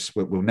thing for us.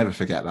 We'll never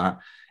forget that.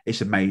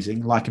 It's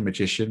amazing. Like a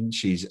magician,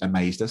 she's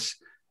amazed us.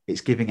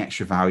 It's giving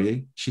extra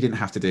value. She didn't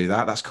have to do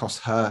that. That's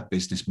cost her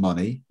business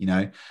money,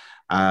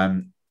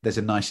 There's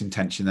a nice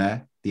intention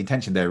there. The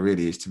intention there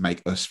really is to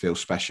make us feel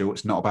special.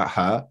 It's not about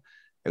her.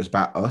 It was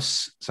about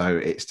us. So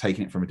it's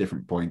taking it from a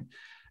different point.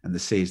 And the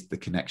C is the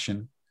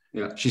connection.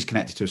 Yeah. She's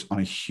connected to us on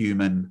a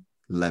human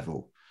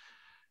level.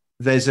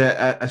 There's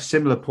a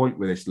similar point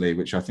with this, Lee,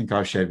 which I think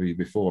I've shared with you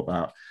before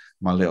about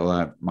my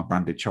little my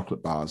branded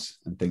chocolate bars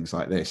and things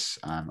like this.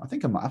 I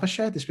think have I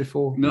shared this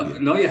before?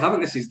 No, you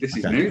haven't. This is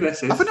new.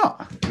 This is. Have I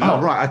not? No.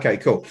 Oh, right. Okay,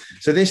 cool.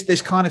 So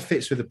this kind of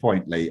fits with the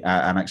point, Lee,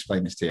 and I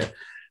explain this to you.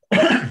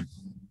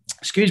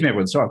 Excuse me,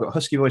 everyone. Sorry, I've got a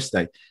husky voice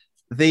today.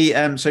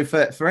 So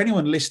for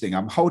anyone listening,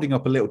 I'm holding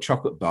up a little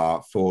chocolate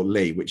bar for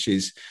Lee, which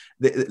is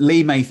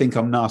Lee may think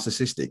I'm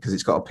narcissistic because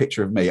it's got a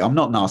picture of me. I'm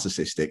not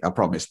narcissistic, I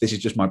promise. This is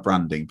just my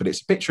branding, but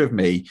it's a picture of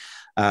me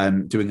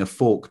doing a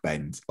fork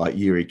bend like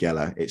Uri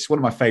Geller. It's one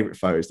of my favorite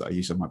photos that I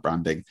use on my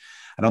branding.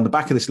 And on the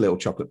back of this little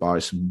chocolate bar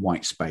is some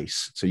white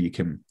space, so you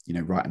can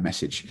write a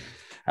message.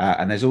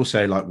 And there's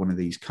also like one of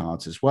these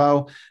cards as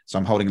well. So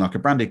I'm holding like a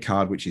branded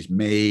card, which is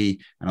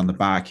me. And on the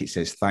back, it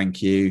says,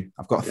 "Thank you."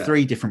 I've got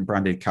 3 different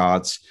branded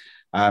cards.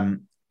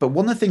 But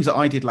one of the things that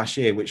I did last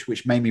year,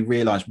 which made me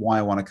realize why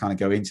I want to kind of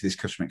go into this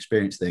customer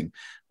experience thing,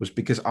 was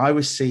because I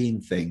was seeing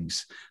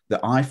things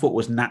that I thought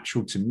was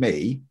natural to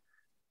me,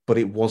 but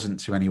it wasn't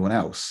to anyone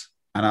else.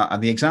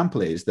 And the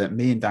example is that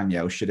me and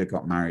Danielle should have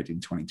got married in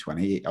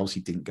 2020. It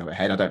obviously didn't go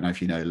ahead. I don't know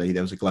if you know, Lee,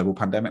 there was a global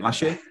pandemic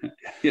last year.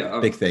 Yeah.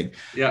 Big thing.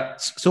 Yeah.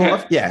 Sort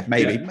of. Yeah,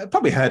 maybe. Yeah.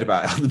 Probably heard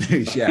about it on the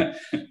news. Yeah.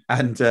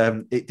 And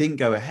it didn't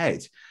go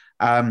ahead.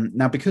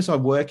 Now, because I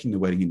work in the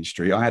wedding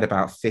industry, I had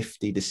about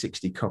 50 to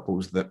 60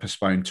 couples that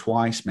postponed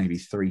twice, maybe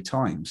 3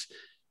 times.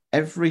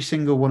 Every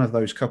single one of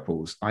those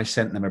couples, I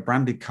sent them a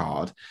branded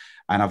card.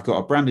 And I've got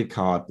a branded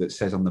card that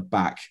says on the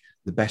back,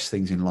 the best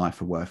things in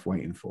life are worth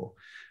waiting for.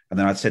 And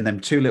then I'd send them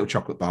 2 little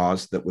chocolate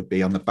bars that would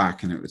be on the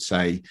back, and it would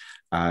say,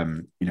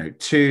 to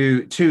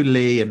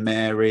Lee and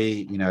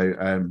Mary,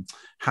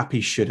 happy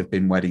should have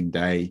been wedding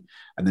day.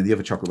 And then the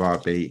other chocolate bar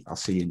would be, I'll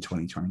see you in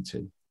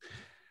 2022.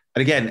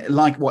 And again,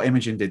 like what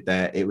Imogen did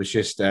there, it was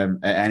just an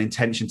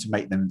intention to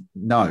make them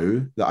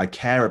know that I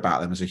care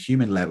about them as a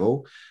human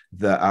level,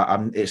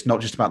 that it's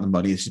not just about the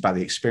money. This is about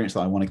the experience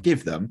that I want to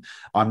give them.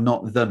 I'm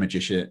not the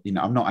magician.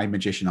 I'm not a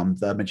magician. I'm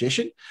the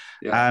magician.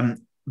 Yeah.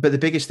 But the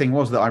biggest thing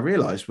was that I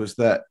realized was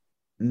that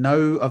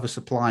no other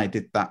supplier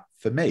did that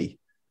for me.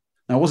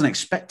 Now, I wasn't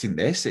expecting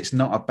this. It's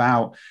not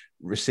about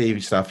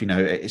receiving stuff,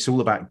 it's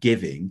all about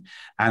giving.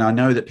 And I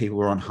know that people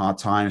were on hard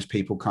times.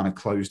 People kind of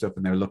closed up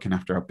and they were looking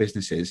after our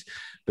businesses,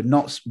 but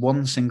not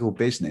one single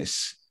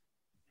business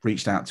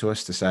reached out to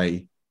us to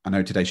say, I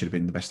know today should have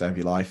been the best day of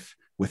your life.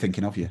 We're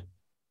thinking of you.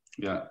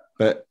 Yeah.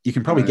 But you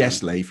can probably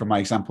guess, Lee, from my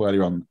example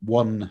earlier on,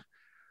 one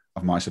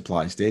of my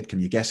suppliers did.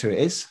 Can you guess who it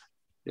is?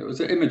 It was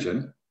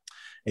Imogen.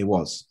 It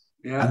was.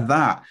 Yeah. And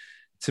that,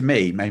 to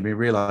me, made me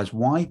realize,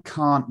 why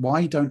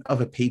don't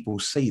other people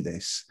see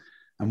this?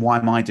 And why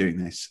am I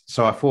doing this?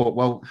 So I thought,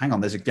 well, hang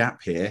on, there's a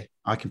gap here.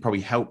 I can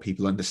probably help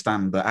people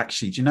understand that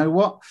actually, do you know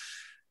what?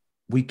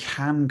 We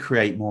can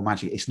create more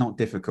magic. It's not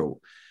difficult.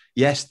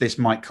 Yes, this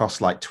might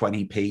cost like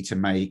 20p to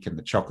make, and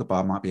the chocolate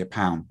bar might be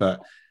 £1,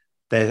 but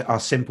there are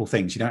simple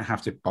things. You don't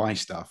have to buy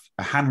stuff.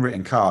 A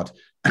handwritten card,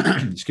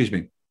 excuse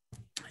me,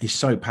 is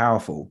so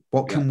powerful.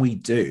 What can we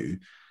do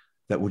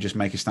that will just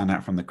make us stand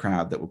out from the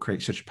crowd, that will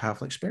create such a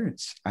powerful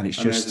experience? And it's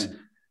just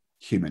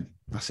human.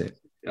 That's it.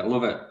 Yeah, I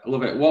love it. I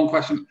love it. One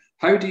question: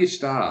 how do you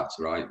start?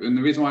 Right, and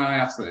the reason why I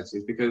ask this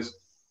is because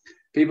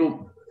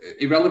people,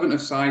 irrelevant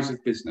of size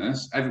of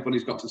business,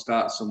 everybody's got to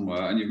start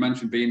somewhere. And you've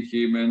mentioned being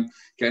human,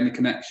 getting the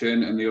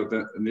connection, and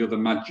the other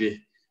magic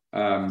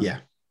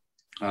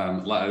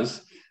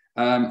letters.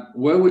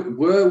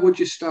 Where would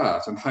you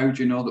start, and how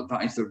do you know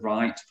that is the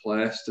right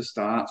place to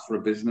start for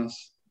a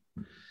business?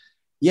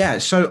 Yeah,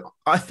 so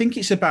I think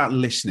it's about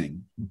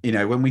listening.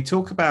 When we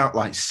talk about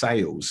like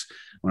sales,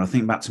 when I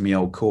think back to my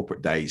old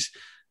corporate days,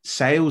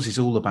 sales is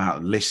all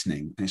about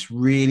listening. And it's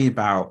really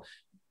about,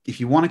 if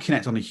you want to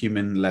connect on a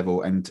human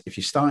level, and if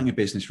you're starting a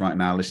business right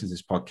now, listen to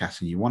this podcast,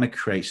 and you want to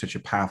create such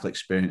a powerful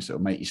experience that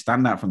will make you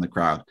stand out from the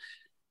crowd,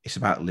 it's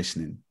about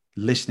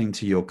listening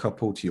to your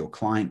couple, to your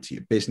client, to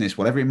your business,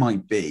 whatever it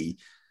might be,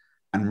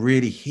 and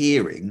really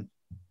hearing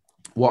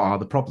what are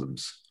the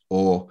problems,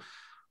 or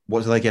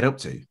what do they get up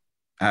to?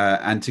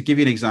 And to give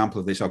you an example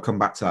of this, I'll come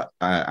back to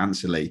that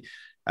answer, Lee.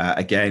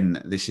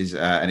 Again, this is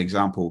an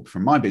example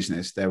from my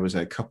business. There was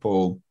a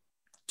couple,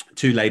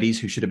 2 ladies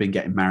who should have been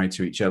getting married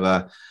to each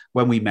other.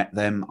 When we met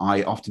them,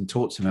 I often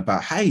talked to them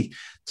about, hey,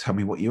 tell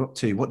me what you're up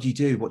to. What do you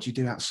do? What do you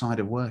do outside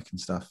of work and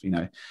stuff,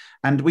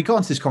 And we got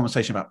into this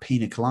conversation about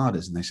pina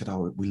coladas, and they said,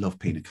 oh, we love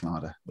pina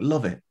colada. We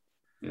love it.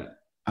 Yeah. And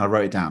I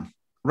wrote it down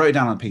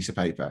on a piece of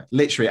paper.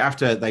 Literally,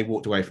 after they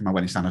walked away from my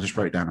wedding stand, I just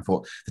wrote it down. I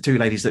thought, the 2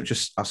 ladies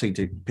that I've seen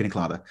do pina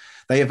colada,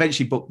 they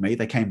eventually booked me.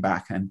 They came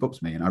back and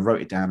booked me, and I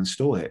wrote it down and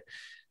stored it.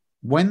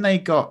 When they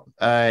got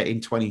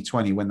in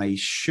 2020, when they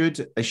should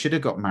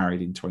have got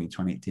married in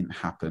 2020, it didn't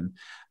happen.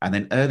 And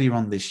then earlier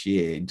on this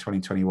year, in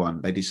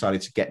 2021, they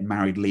decided to get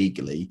married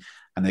legally,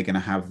 and they're going to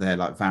have their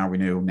vow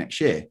renewal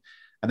next year.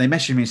 And they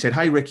messaged me and said,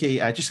 hey, Ricky,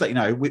 just to let you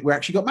know, we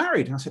actually got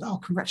married. And I said, oh,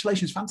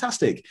 congratulations,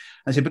 fantastic. And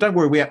I said, but don't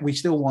worry, we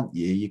still want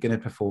you. You're going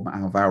to perform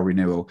at our vow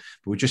renewal.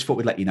 But we just thought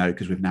we'd let you know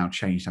because we've now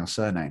changed our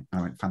surname. And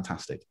I went,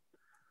 fantastic.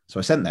 So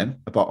I sent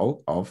them a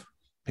bottle of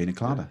pina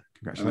colada.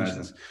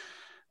 Congratulations. Amazing.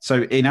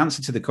 So in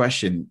answer to the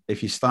question,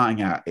 if you're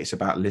starting out, it's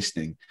about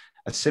listening.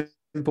 A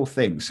simple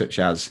thing such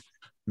as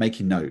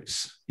making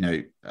notes,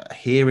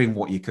 hearing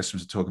what your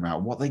customers are talking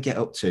about, what they get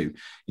up to,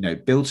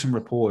 build some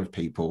rapport with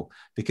people.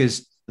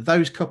 Because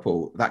that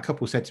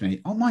couple said to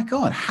me, oh my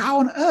God, how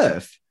on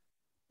earth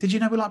did you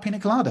know we like pina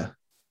colada?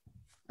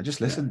 I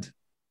just listened.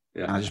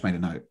 Yeah. And I just made a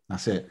note.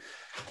 That's it.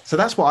 So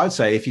that's what I'd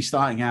say. If you're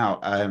starting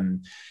out,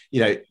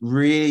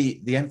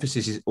 really the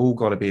emphasis is all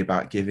got to be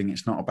about giving.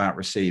 It's not about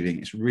receiving.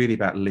 It's really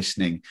about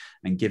listening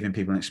and giving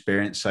people an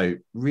experience. So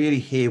really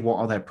hear what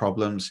are their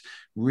problems,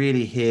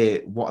 really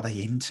hear what are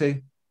they into,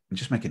 and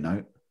just make a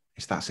note.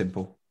 It's that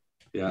simple.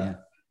 Yeah.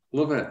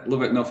 Love it.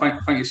 Love it. No,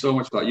 thank you so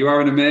much for that. You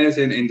are an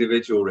amazing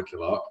individual, Ricky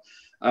Lock.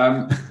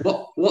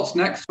 What's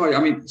next for you?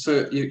 I mean,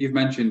 so you've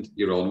mentioned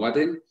your own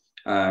wedding,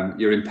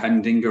 your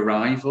impending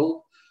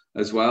arrival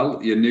as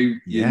well, your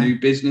new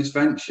business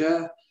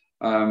venture.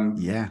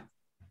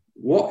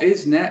 What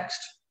is next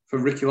for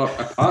Ricky Lock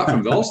apart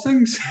from those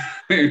things?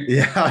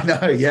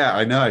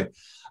 I know.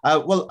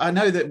 Well, I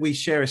know that we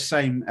share a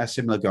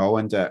similar goal,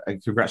 and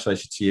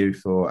congratulations to you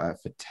for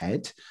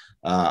TED.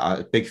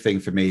 A big thing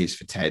for me is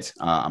for TED.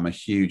 I'm a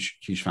huge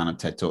fan of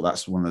TED Talk.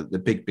 That's one of the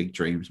big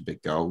dreams and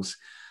big goals.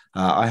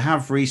 I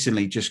have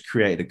recently just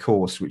created a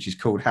course which is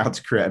called How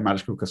to Create a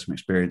Magical Customer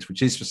Experience,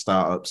 which is for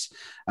startups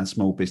and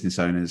small business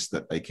owners,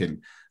 that they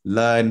can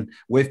learn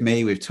with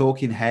me, with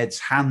talking heads,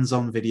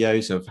 hands-on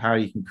videos of how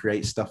you can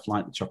create stuff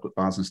like the chocolate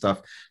bars and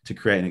stuff to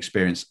create an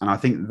experience. And I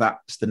think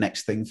that's the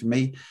next thing for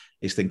me,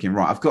 is thinking,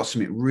 right, I've got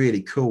something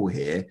really cool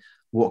here.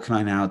 What can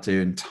I now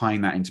do? And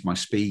tying that into my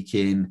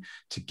speaking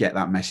to get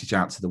that message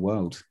out to the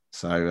world.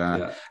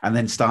 So, and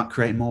then start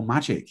creating more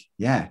magic.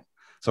 Yeah.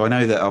 So I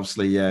know that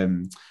obviously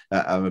I'm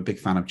a big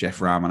fan of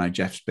Jeff Ram. I know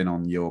Jeff's been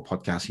on your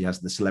podcast. He has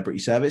the Celebrity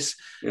Service.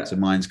 Yeah. So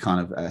mine's kind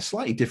of a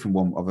slightly different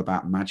one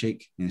about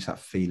magic. You know, it's that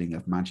feeling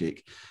of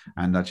magic.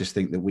 And I just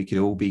think that we could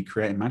all be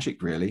creating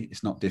magic, really.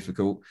 It's not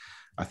difficult.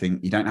 I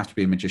think you don't have to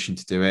be a magician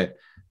to do it.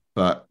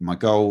 But my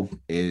goal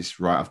is,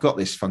 right, I've got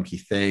this funky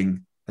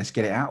thing. Let's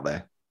get it out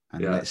there.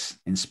 And let's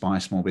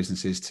inspire small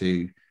businesses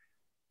to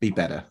be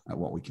better at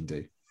what we can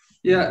do.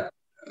 Yeah.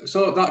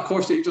 So that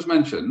course that you just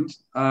mentioned,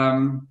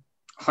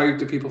 how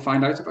do people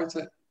find out about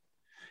it?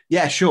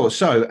 Yeah, sure.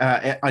 So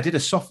I did a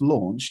soft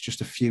launch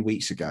just a few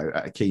weeks ago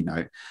at a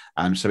keynote.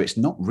 So it's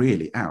not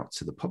really out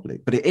to the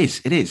public, but it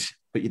is,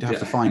 but you'd have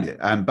to find it.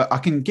 But I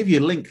can give you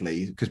a link,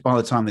 Lee, because by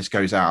the time this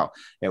goes out,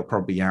 it'll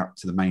probably be out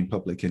to the main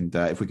public. And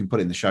if we can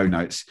put it in the show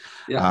notes,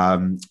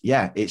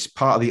 it's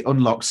part of the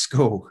Unlocked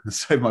School.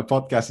 So my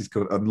podcast is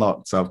called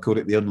Unlocked. So I've called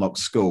it the Unlocked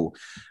School,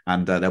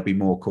 and there'll be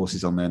more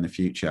courses on there in the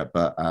future.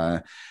 But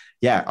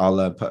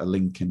I'll put a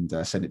link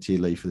and send it to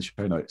you, Lee, for the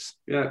show notes.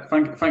 Yeah,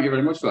 thank you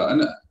very much for that.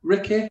 And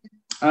Ricky,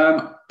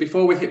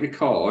 before we hit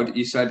record,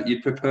 you said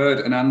you'd prepared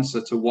an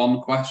answer to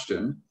one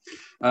question.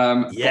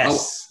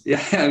 Yes.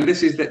 And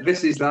this is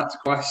that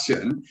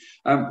question.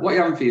 What are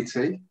you having for your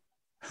tea?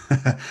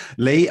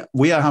 Lee,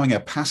 we are having a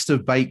pasta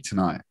bake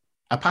tonight.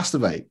 A pasta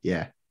bake,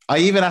 yeah. I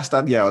even asked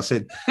Danielle, I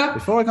said,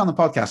 before I go on the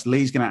podcast,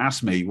 Lee's going to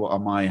ask me, what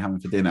am I having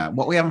for dinner?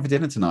 What are we having for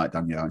dinner tonight,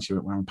 Danielle? And she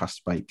went, we're having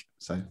pasta bake.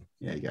 So,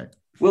 there you go.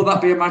 Will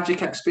that be a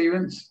magic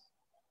experience?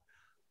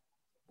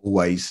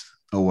 Always.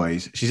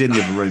 She's in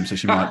the other room, so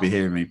she might be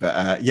hearing me.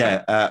 But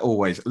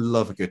always.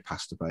 Love a good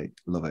pasta bake.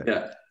 Love it.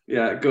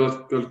 Yeah.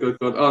 Good.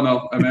 Oh,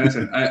 no,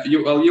 amazing.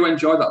 You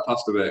enjoy that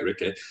pasta bake,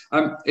 Ricky.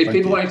 If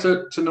people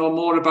wanted to know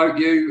more about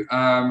you,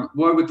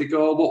 where would they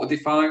go? What would they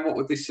find? What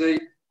would they see?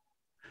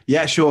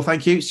 Yeah, sure.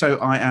 Thank you. So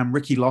I am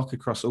Ricky Lock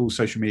across all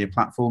social media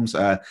platforms.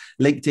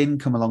 LinkedIn,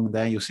 come along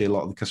there. You'll see a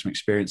lot of the customer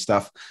experience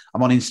stuff.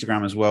 I'm on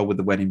Instagram as well with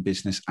the wedding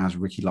business as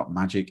Ricky Lock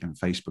Magic, and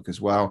Facebook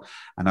as well.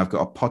 And I've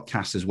got a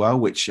podcast as well,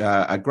 which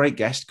a great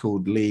guest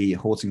called Lee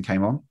Horton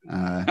came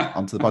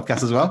onto the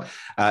podcast as well.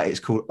 It's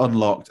called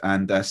Unlocked,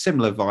 and a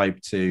similar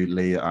vibe to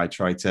Lee. I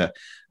try to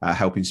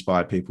help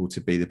inspire people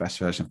to be the best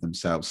version of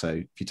themselves. So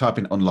if you type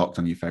in Unlocked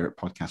on your favorite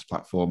podcast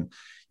platform,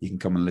 you can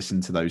come and listen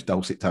to those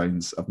dulcet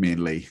tones of me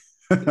and Lee.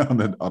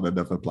 on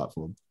another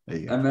platform. There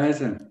you go.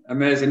 Amazing.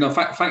 No,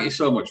 thank you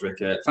so much,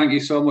 Ricky. Thank you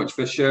so much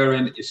for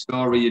sharing your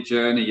story, your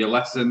journey, your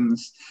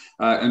lessons,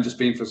 and just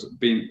being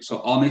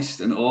so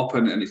honest and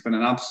open. And it's been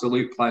an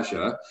absolute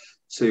pleasure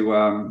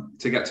to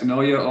get to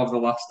know you over the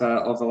last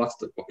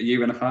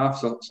year and a half.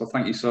 So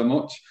thank you so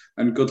much,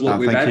 and good luck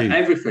with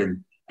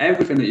everything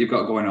that you've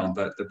got going on.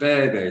 The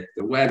baby,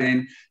 the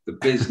wedding, the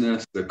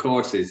business, the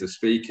courses, the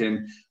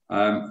speaking.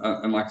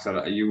 And like I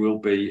said, you will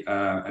be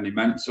an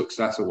immense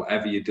success at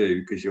whatever you do,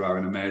 because you are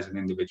an amazing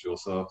individual.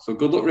 So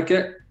good luck,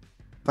 Ricky.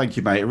 Thank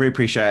you, mate. I really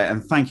appreciate it.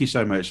 And thank you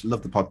so much.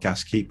 Love the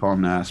podcast. Keep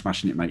on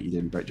smashing it, mate. You're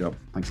doing a great job.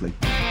 Thanks, Lee.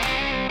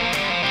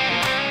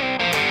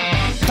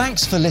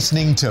 Thanks for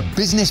listening to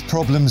Business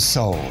Problems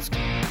Solved.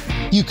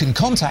 You can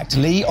contact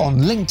Lee on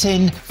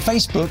LinkedIn,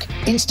 Facebook,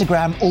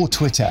 Instagram, or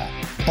Twitter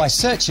by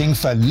searching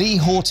for Lee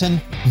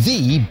Horton,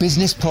 the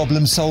Business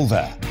Problem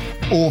Solver,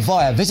 or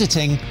via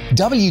visiting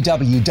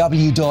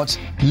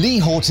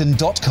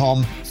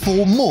www.leehorton.com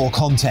for more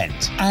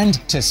content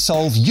and to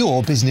solve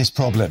your business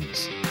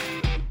problems.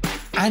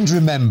 And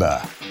remember,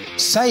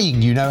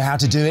 saying you know how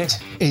to do it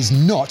is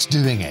not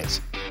doing it.